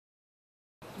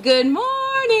Good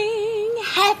morning!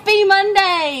 Happy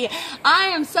Monday! I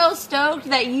am so stoked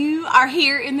that you are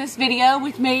here in this video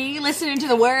with me listening to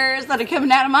the words that are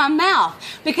coming out of my mouth,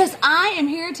 because I am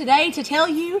here today to tell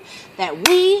you that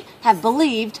we have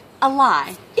believed a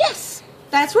lie. Yes,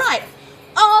 that's right.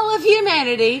 All of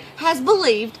humanity has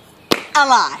believed a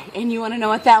lie. And you want to know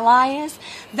what that lie is?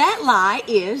 That lie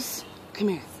is, come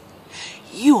here,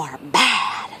 you are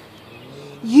bad.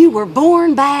 You were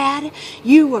born bad.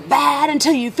 You were bad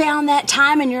until you found that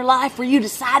time in your life where you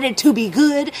decided to be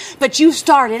good, but you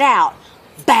started out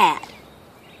bad.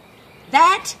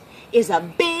 That is a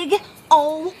big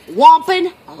old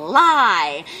whomping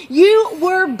lie. You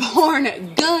were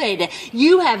born good.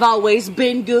 You have always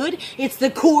been good. It's the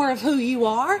core of who you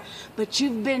are, but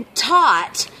you've been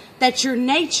taught that your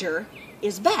nature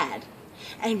is bad.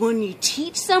 And when you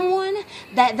teach someone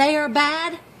that they are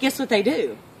bad, guess what they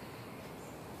do?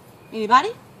 Anybody?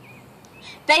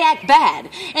 They act bad.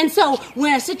 And so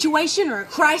when a situation or a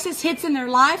crisis hits in their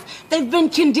life, they've been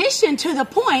conditioned to the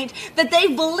point that they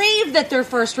believe that their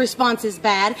first response is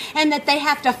bad and that they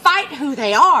have to fight who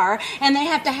they are, and they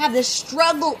have to have this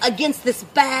struggle against this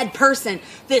bad person,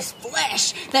 this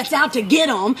flesh that's out to get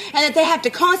them, and that they have to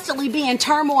constantly be in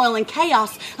turmoil and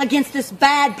chaos against this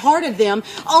bad part of them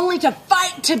only to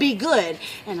fight to be good.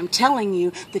 And I'm telling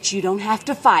you that you don't have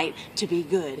to fight to be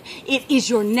good. It is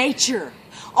your nature.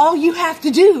 All you have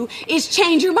to do is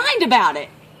change your mind about it.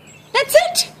 That's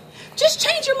it. Just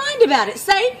change your mind about it.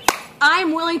 Say, I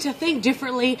am willing to think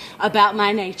differently about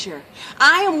my nature.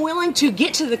 I am willing to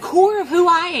get to the core of who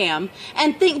I am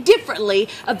and think differently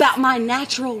about my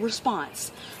natural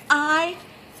response. I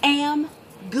am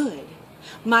good.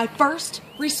 My first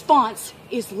response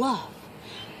is love.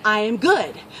 I am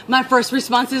good. My first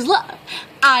response is love.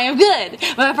 I am good.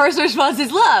 My first response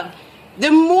is love. The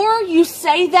more you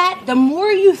say that, the more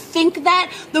you think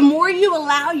that, the more you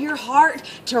allow your heart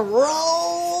to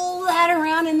roll that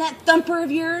around in that thumper of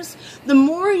yours, the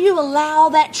more you allow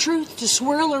that truth to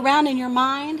swirl around in your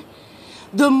mind,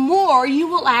 the more you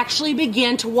will actually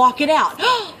begin to walk it out.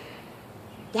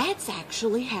 That's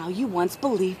actually how you once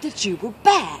believed that you were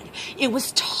bad. It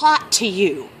was taught to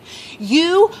you.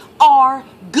 You are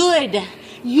good.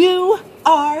 You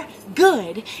are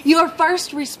good. Your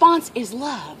first response is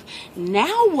love.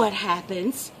 Now what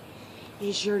happens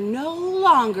is you're no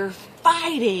longer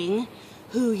fighting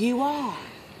who you are.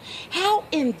 How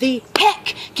in the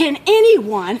heck can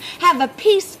anyone have a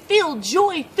peace-filled,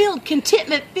 joy-filled,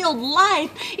 contentment-filled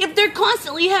life if they're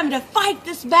constantly having to fight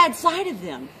this bad side of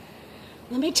them?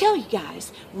 Let me tell you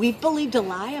guys, we've believed a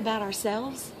lie about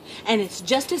ourselves, and it's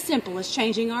just as simple as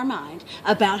changing our mind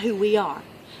about who we are.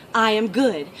 I am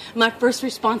good. My first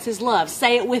response is love.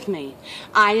 Say it with me.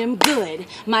 I am good.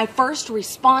 My first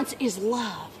response is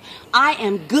love. I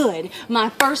am good. My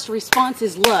first response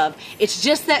is love. It's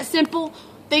just that simple.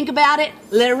 Think about it.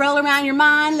 Let it roll around your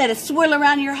mind. Let it swirl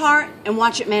around your heart, and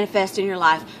watch it manifest in your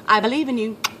life. I believe in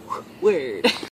you. Word.